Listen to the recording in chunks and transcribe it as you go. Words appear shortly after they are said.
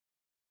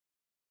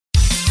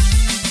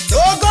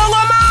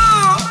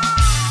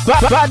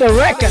the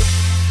record.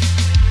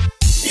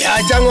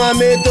 Ya changwa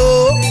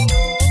meto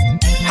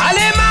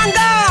hale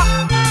manga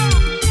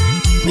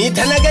ni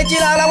tanaga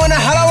Jilala wana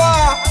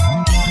halawa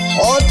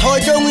o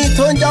tojo mi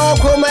tonja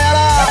ko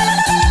mayara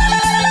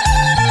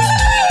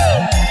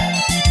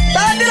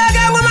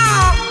tadilaga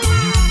ngoma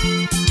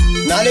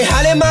nali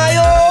hale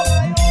mayo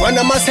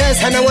wana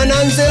masesa na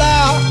wana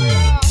nzela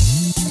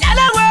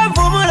yala wa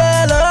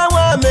fumulelo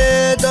wa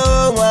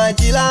meto wa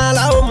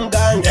Jilala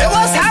umganga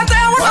ewa sate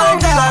wa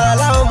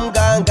Jilala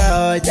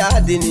umganga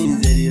jadi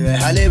ninzeliwe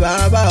hale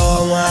baba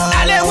wa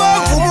ale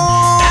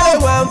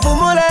wa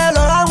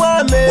fumulelo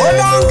wa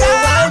meto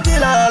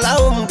Jilala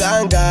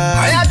umganga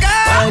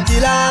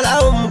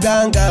Jilala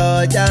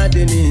umganga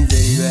jadi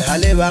ninzeliwe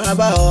hale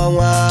baba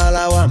wa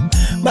lawa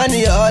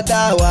mani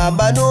otawa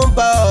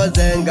banumpa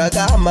ozenga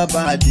kama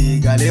badi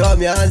gale wa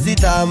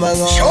miazita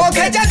mango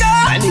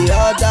mani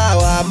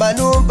otawa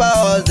banumpa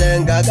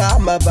ozenga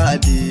kama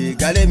badi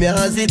gale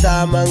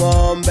miazita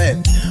mangombe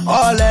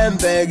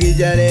olembe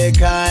gijere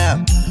kaya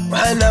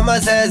wana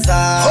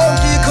masesa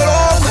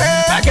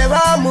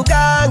akeba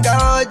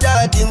muganga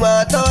jadi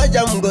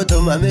mwatoja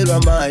mgoto mamirwa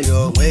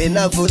mayo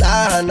wena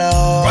fulana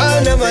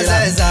wana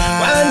masesa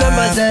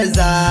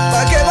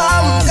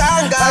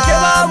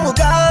akeba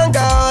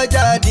muganga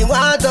jadi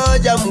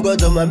mwatoja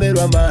mgoto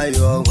mamirwa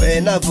mayo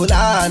wena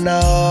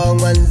fulana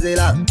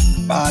mwanzila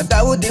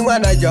Daudi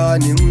mwana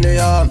Johnny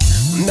mneyo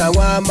mna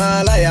wa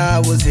malaya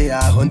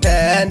wusia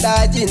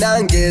huntenda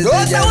jinangeze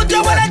Daudi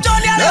mwana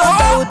Johnny aleho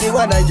Daudi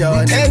mwana Johnny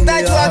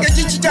huntenda juwake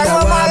chichicha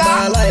wa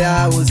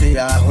malaya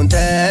wusia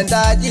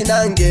huntenda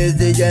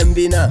jinangeze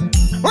jembina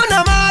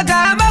Mwana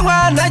makama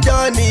mwana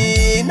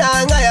Johnny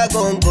nanga ya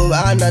kongo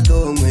wana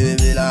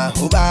tongwebela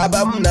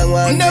ubaba mna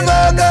mwana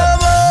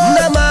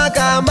mna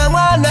makama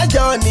mwana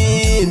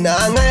Johnny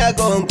nanga ya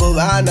kongo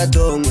wana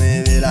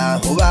tongwebela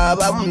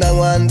ubaba mna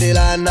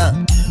mwandelana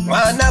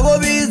Mwana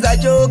wobiza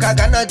choka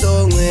kana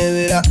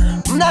tongwebela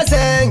mna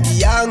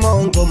sengi ya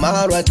ngongo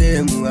marwa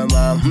temu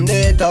ama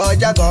mne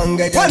toja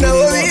konge Mwana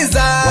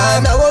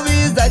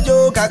wobiza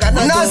choka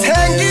kana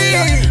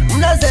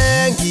mna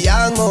sengi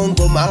ya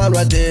ngongo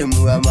marwa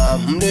temu ama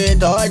mne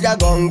toja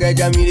konge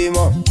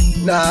jamilimo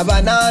na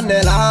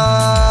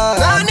bananela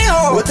nani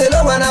ho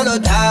utelo mwana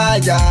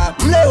lotaja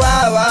mle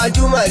wawa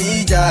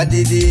jumalija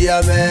didi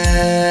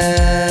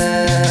amen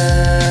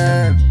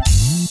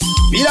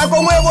bila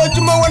komwebo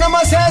chuma wana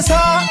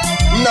masesa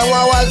mna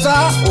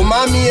wawaza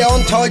umami ya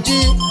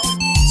ontoji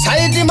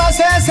saidi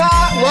masesa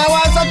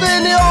wawaza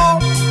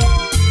tenio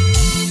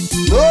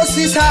no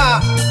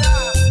sisa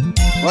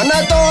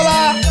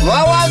wanatola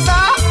wawaza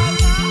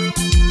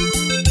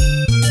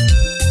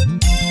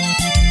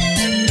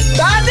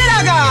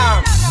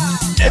tadilaga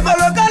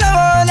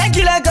ebolokalo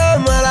lekile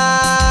komala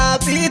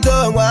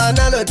pito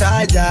mwana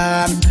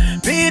lotaja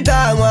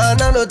Pita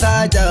mwana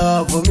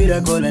lotaja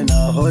fumira kole na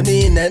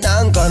honine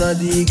nankono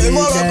dike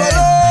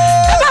Ebolokalo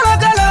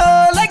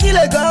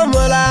lekile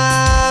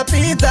komala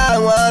Pita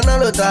mwana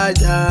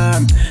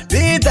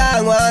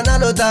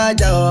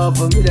lotaja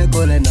fumira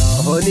kole na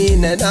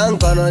honine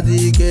nankono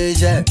dike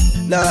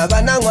Na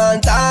bana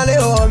mwantale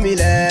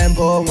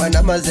homilembo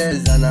mwana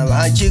mazeza na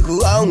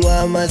wachiku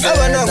aunwa mazeza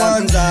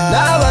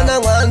Na bana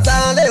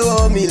mwantale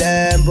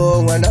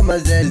homilembo mwana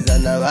mazeza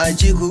na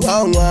wachiku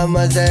aunwa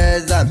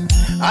mazeza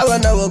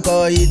Awana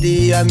woko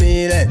idi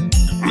amire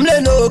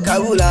mleno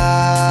kabula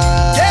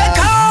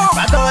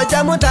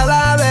Batoja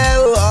mutalabe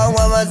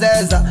uwa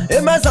mazeza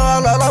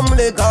Emasolo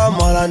mlika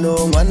mola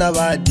no mwana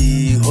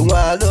badi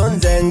Hungwa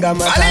lonzenga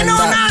matanda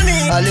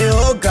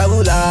Aleo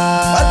kabula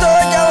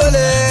Batoja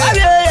ule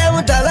Abye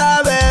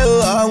mutalabe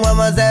uwa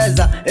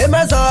mazeza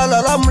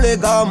Emasolo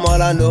mlika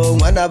mola no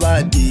mwana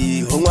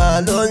badi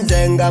Hungwa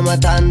lonzenga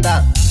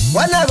matanda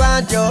Wana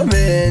batyo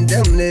mente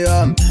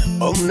mleo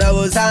Omna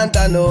wo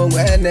santa no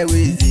mwene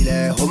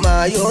wizile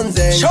Huma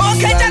yonze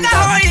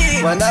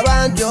Wana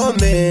batyo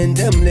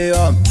mente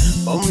mleo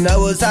Omna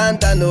wo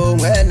santa no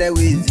mwene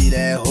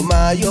wizile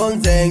Huma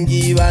yonze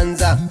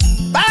ngibanza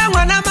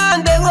Bangwana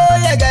mande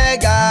ngoye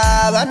gega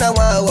Bana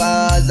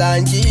wawa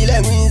zanjile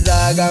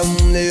mwizaga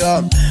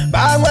mleo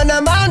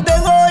Bangwana mande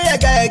ngoye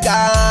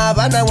gega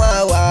Bana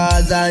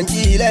wawa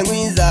zanjile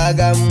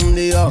mwizaga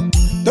mleo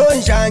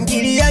Don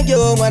shangiri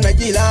yanjo mwana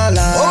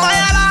Jilala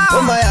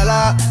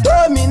Umayala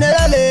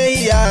Dominela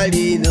le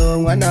yali no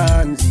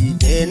mwana nzi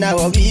Tena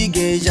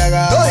wabige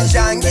shaga Don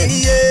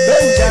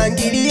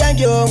shangiri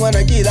yanjo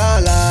mwana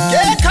Jilala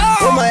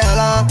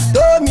Umayala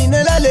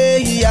Dominela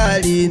le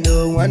yali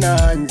no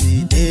mwana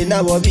nzi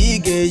Tena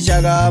wabige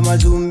shaga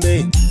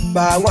mazumbe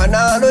Ba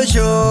mwana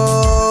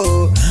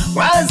losho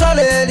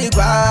Mwansole li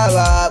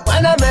kwaba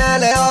Mwana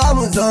mele o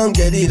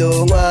muzonge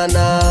lilo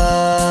mwana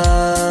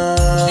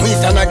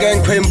Mwitana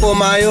genkwe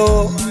mboma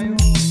yo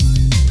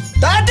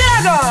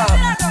Tadiaga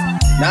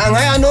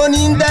Nanga ya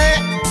noninde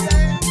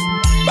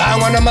Ba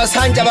mwana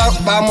masanja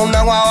ba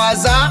muna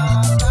wawaza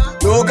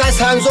Nuka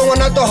sanzo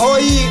wana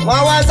tohoi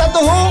Wawaza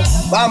toho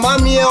Ba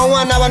mami ya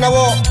wana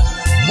wanabo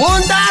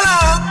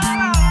Bundala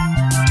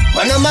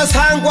Wana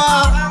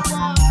masangwa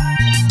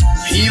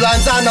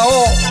Hibanza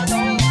no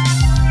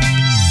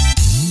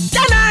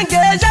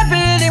Nangesha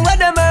pili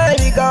mwana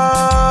maliko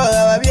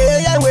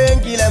Wabye ya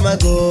wenkile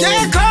mako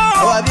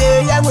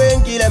Wabye ya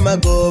wenkile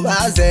mako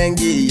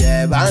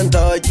Basengiye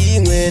banto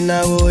chingwe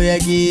na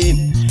uyaki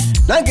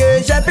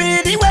Nangesha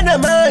pili mwana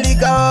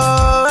maliko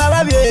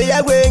Wabye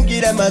ya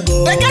wenkile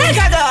mako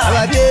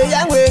Wabye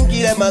ya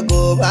wenkile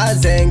mako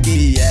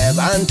Basengiye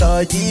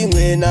banto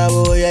chingwe na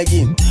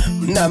uyaki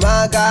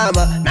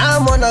Namakama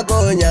namona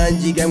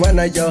konyanjike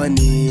mwana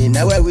Johnny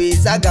nawe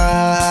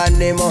wisaga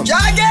nemo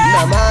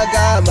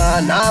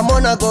Namakama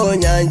namona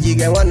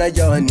konyanjike mwana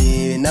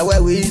Johnny nawe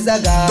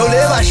wisaga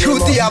Tole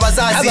bashuti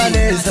abazazi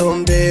abane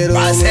sombero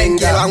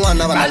basengera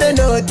mwana bale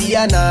no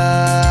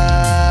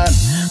Diana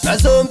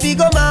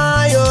Nasompigo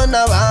mayo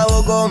na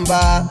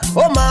baogomba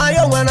O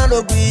mayo mwana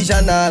no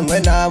kwisha na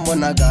ngwena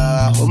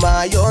monaga O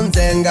mayo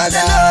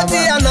nzengaga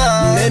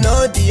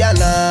Neno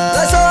Diana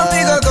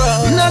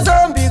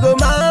Nasompigo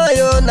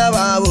mayo na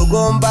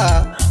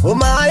baogomba O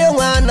mayo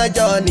mwana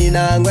Johnny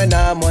na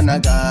ngwena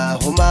monaga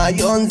O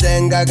mayo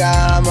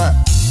nzengaga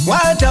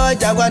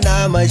Watoja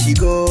wana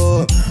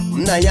mashiko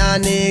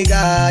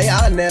Mnayaniga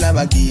yanela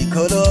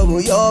bakikolo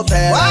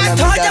muyopela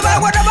Watoja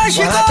wana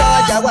mashiko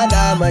Watoja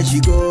wana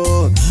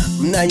mashiko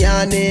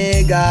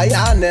Mnayaniga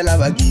yanela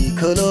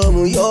bakikolo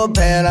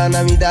muyopela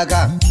na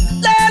midaka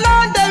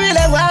Lelo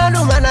ndebile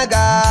wanu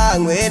managa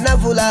Ngwena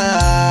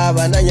fula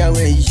bananya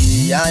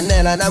weishi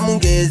yanela na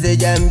mungeze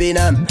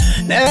jambina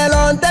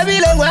Lelo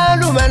ndebile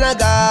wanu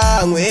managa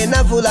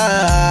Ngwena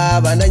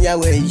fula bananya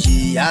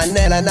weishi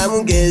yanela na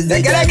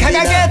mungeze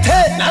jambina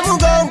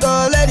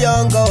Namugongo le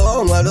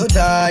lyongo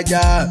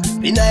ngwalutaja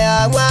Bina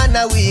ya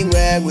mwana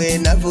wingwe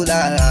ngwena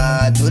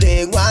fula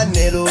Ture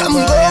ngwanelu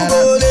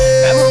Namugongo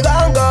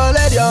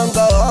le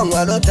lyongo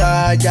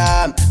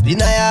ngwalutaja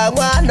Bina ya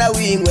mwana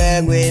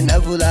wingwe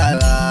ngwena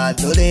fula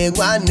Ture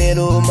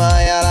ngwanelu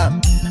mayala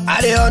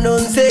Aliho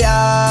nunseya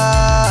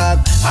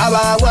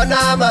Abangwa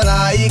na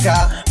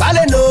malaika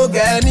Bale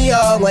nugeni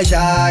yongwe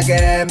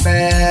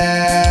shakempe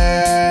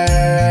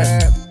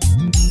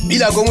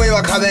Bila gomwe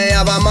wakabe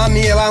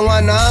abamami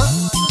ebangwana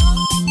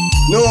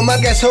No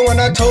mageso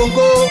wana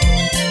tongo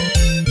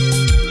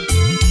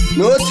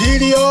No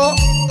tilio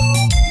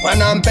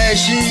wana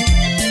Mjeshi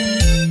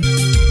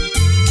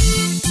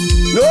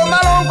No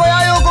malongo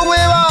yayo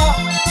gomwewa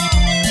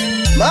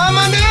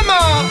Mama nema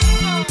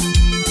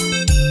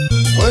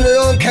Ono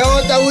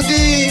yonkeo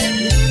Daudi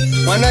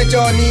wana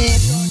Johnny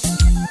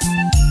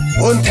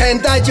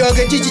Untenta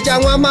joge chichi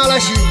changwa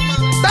malashi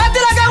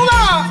Tatila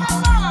kangwa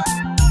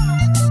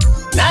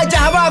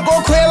Najaba go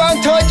kwewa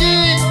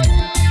ntoji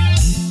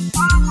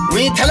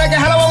Witalake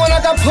halawa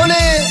wana kapune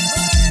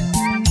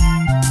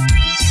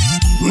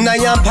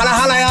Nanyampala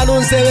hala ya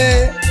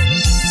lunsewe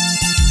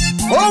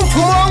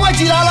Mfumo wa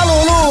Jilala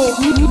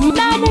lulu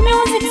Bad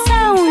music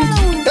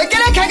sound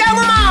Tekele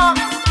kagama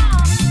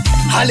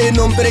Hale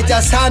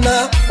nompereja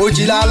sana o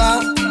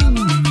Jilala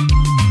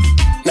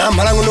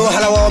Nampala ngunu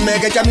halawa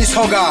omega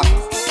jamisoga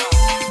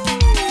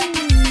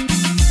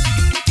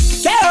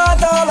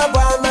Keotola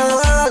bwana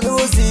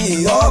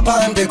Harusi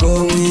opande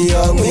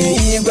kongiyo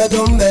mwigwe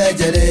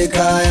tumbejere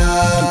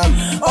kaya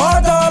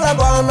Otola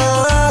bwana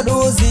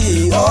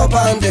Harusi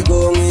opande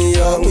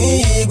kongiyo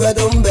mwigwe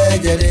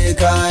tumbejere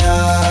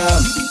kaya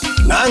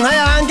Nanga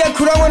yange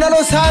kurangona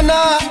no sana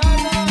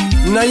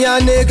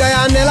Nayane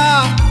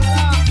kayanela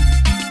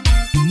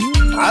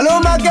Alo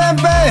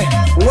magembe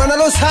wana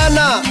no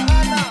sana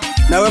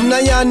Nawe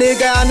mnayane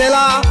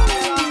kayanela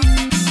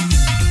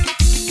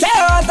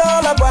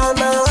Keotola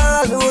bwana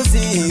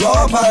Harusi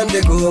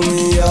opande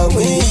kongiyo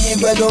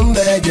mwigwe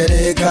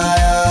tumbejere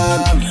kaya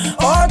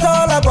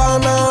Otola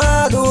bwana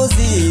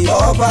Harusi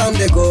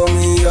opande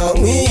kongiyo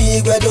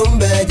mwigwe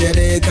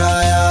tumbejere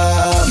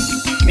kaya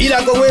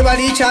Bila gomwe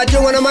balicha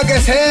jongo na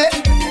magese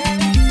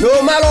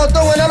No maloto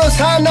wana no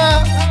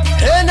sana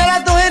Enela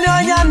tuhene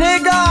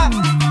wanyanega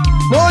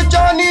No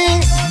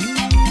Johnny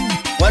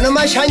Wana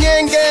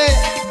mashanyenge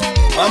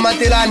Mama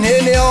tila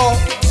neneo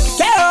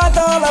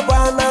Keotola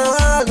bwana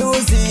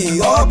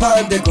Harusi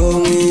opande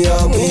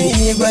kongiyo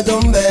mwigwe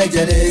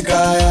tumbejere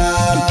kaya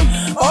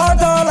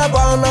Otola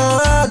bwana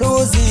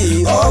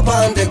Harusi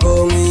opande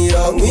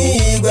kongiyo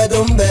mwigwe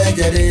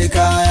tumbejere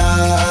kaya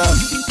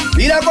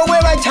Bila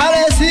gomwe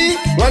bacharesi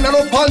wana no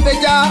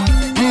ponteja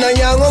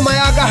Mnanyango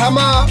mayaka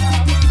hama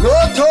No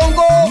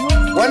tongo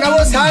wana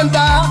bo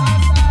santa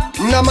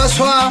Mna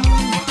maswa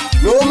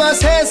No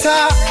masesa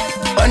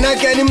Wana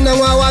keni mna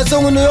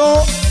wawazo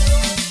ngunuyo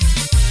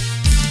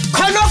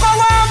Kanoko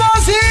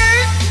wamosi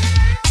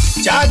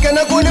Chake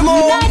na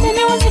kunimo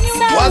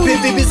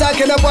Wapipipi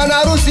zake na bwana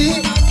Harusi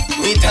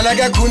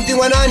Witalake kundi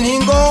wana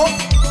ningo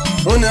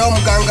Unuyo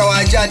mganga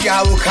wajati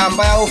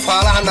hawukamba ya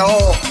ufala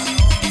nao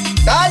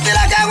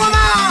Tatila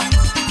kenguma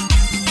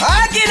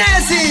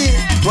Akinesi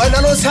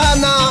wana no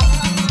sana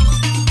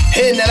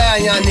Henera ya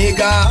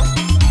nyaniga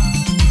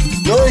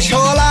No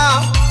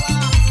shola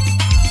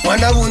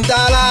wana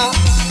bundala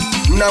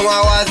Mna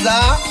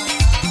mwawaza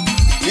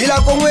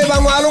Bila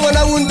kumweba mwalo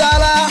wana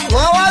bundala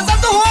Mwawaza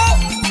tuho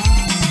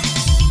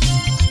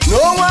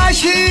No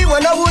mwashi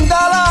wana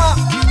bundala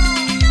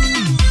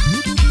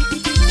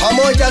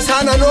pamoja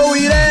sana no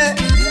wile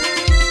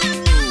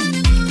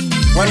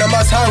wana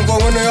masango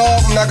ngono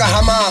yo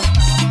mnagahama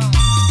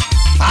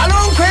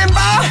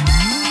alonkwemba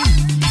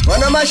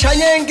wana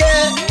mashanyenge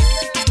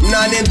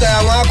mnanenda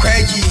ya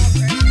mwakweji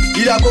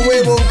ila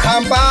kumwebo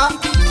mkamba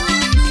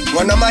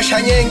wana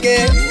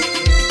mashanyenge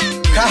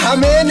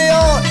kahamene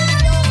yo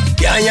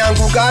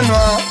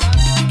yanyanguganwa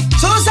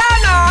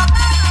Susana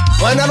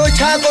wana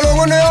lochako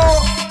longono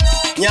yo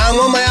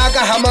nyangoma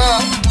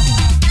yakahama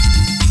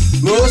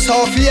no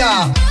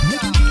Sofia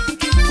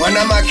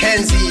wana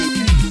Mackenzie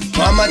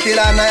mama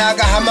tilana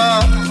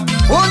yakahama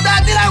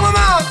utatila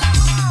ngoma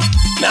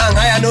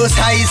nangaya no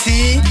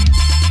saisi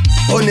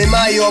one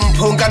mayo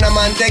mpunga na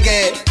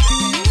manteke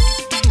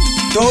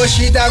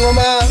doshida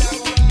ngoma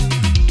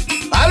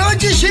alo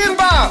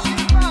Jishimba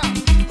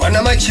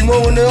wana machimo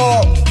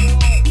uno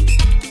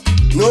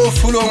no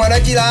fulo wana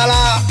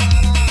Jilala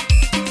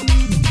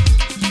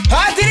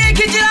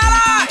Patrick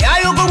Jilala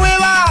yayo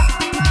kumweba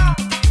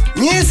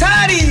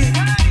Nyisari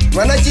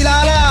wana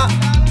Jilala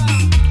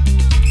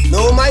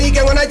no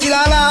maike wana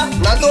Jilala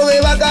na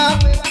towebaga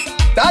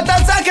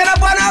tata zake na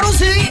bwana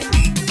Harusi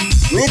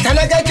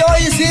nitanage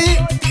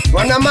Joyce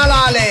wana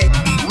Malale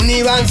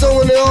mnibanzo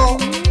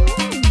uno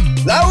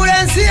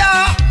Laurencia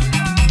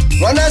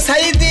wana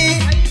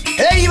Saidi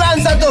hey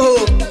banza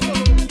toho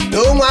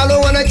no mwalo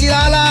wana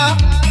Jilala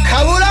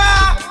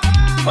Kabula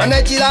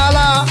wana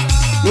Jilala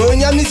no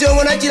nyamisi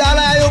wana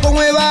Jilala yayo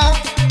kumweba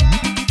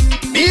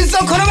bizo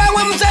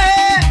korobangwe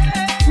mzehe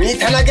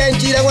nitanage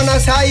njira wana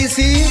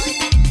Saisi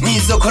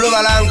mizo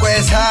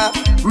korobalangwesa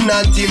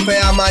mnatimbe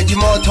ya maji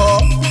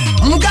moto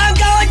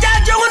mganga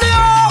ojajo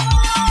uno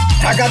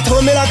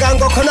tagatomera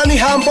gango kona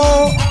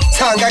mihambo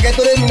sanga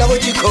getore minabo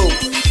jiko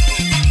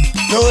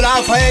no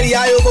Rafaeli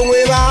yayo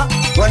kumweba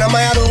wana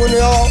Mayaro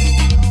uno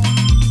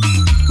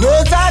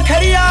no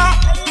Zakaria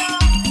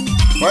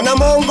wana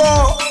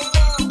Mongo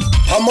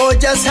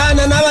pamoja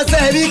sana na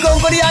wasehe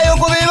bigongori yayo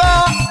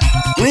kumweba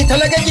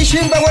nitalage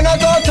Jishimba wana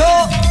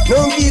Doto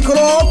no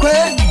Ngikorokwe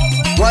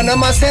wana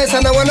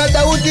Masesa na wana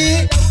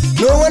Daudi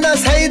no wana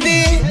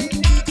Saidi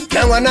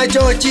na wana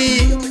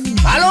George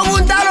alo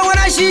Bundalo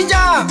wana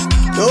Shinja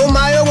no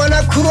Mayo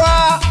wana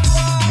Kurwa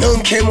no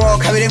Nkemo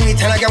kabire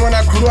mwitanaga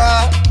wana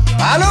Kurwa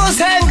alo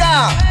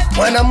Senga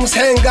wana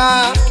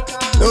Musenga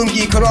no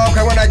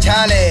Ngikorokwe wana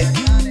Chale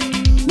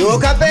no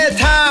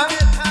Kabeta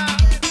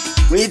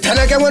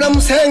mwitanaga wana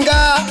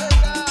Musenga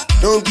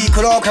no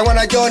Ngikorokwe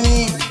wana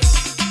Johnny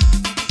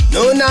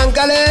no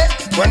Nangale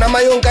wana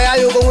Mayonga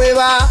yayo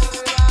kumweba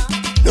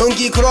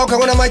Nongi kroka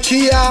wana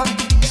Machia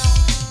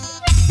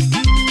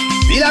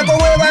bila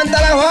kumweba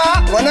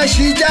Ndalahwa wana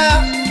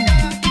Shija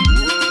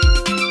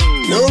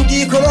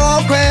Nongi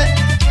krokwe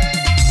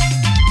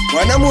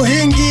wana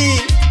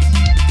Muhingi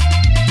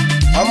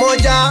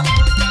pamoja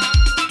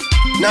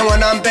na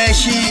wana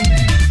Mjeshi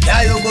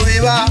yayo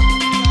kumweba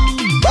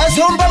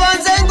basomba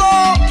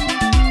banzengo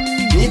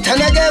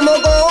nitanage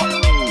mogo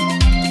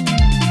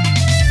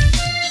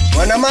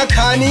wana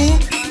Makani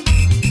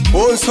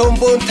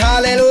onsombo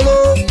ntale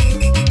lolo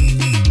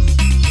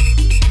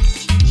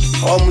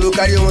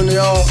omlukari ngono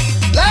yo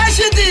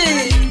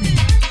Lashidi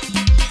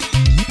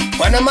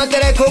wana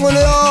Matereko ngono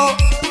yo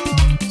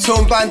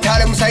somba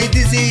ntale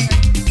Musaidizi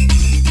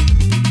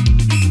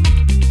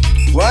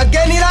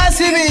wageni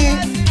rasimi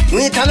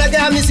mwitanage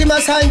Hamisi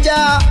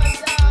Masanja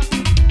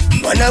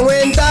wana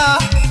Mwenda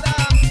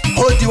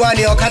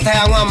hodiwani okata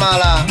ya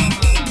Mwamala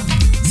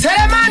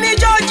Selemani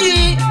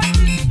George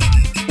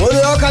ngono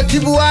yo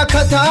katibu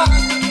wakata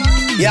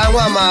ya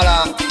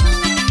Mwamala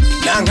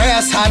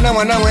nangaya sana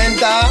wana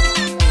Mwenda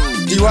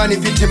diwani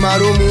viti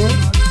marumu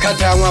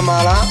kata ya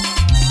Mwamala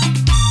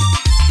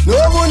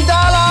no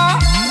Bundala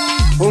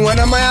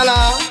wana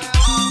Mayala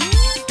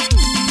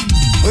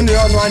uno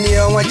yonwani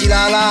ya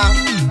Jilala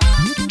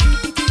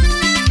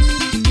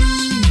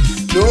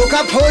no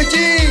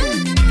Kapoji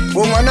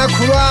wana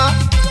Kurwa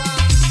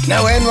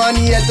na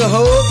wenwani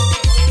yetoho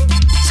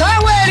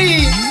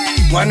Saweri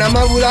wana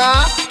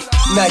Mabula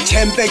na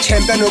chempe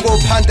no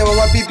upande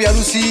wa bibi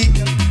Harusi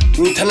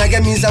nitanage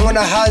miza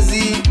wana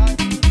Hazi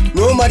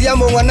no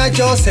Mariamu wana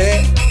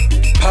Jose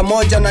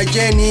pamoja na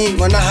Jenny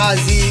wana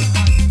Hazi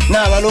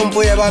na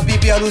balombo ya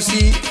bibi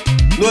Harusi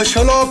no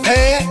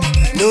Sholope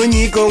no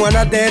Nyigo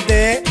wana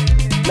Dede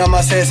na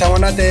Masesa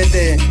wana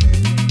Dede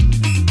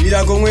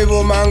bila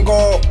kumwebo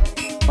Mango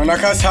wana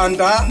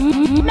Kasanda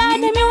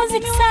Bad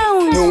music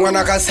sound no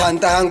wana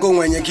Kasanda hango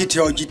mwenye kiti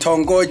wa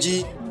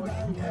kitongoji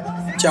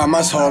cha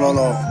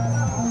Masololo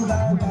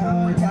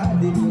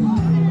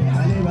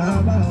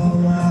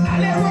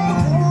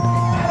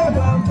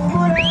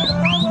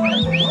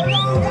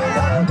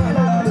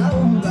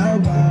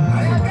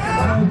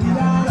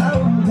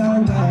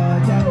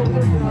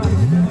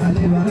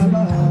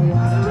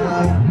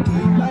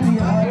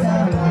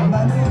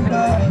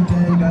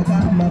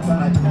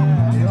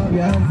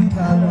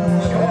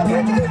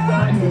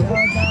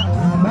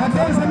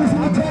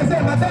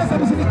Matesa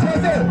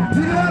msinicheze.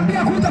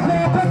 Niliwaambia kuja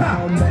kuokota.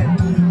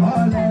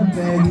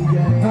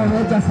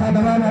 Ole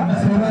sana bana.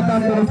 Sema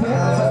tangu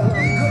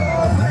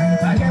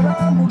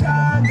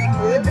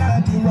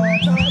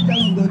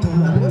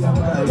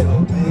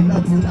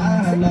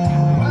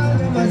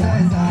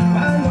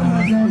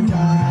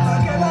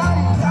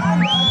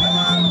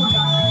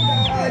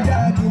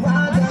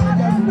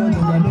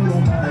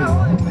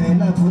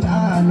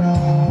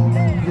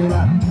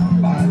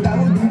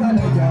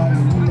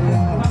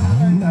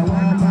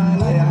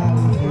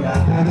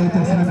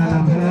Sana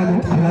la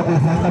mrano,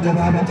 alafu hapa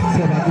baba,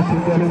 sema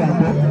kufungua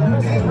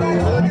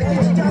lulango.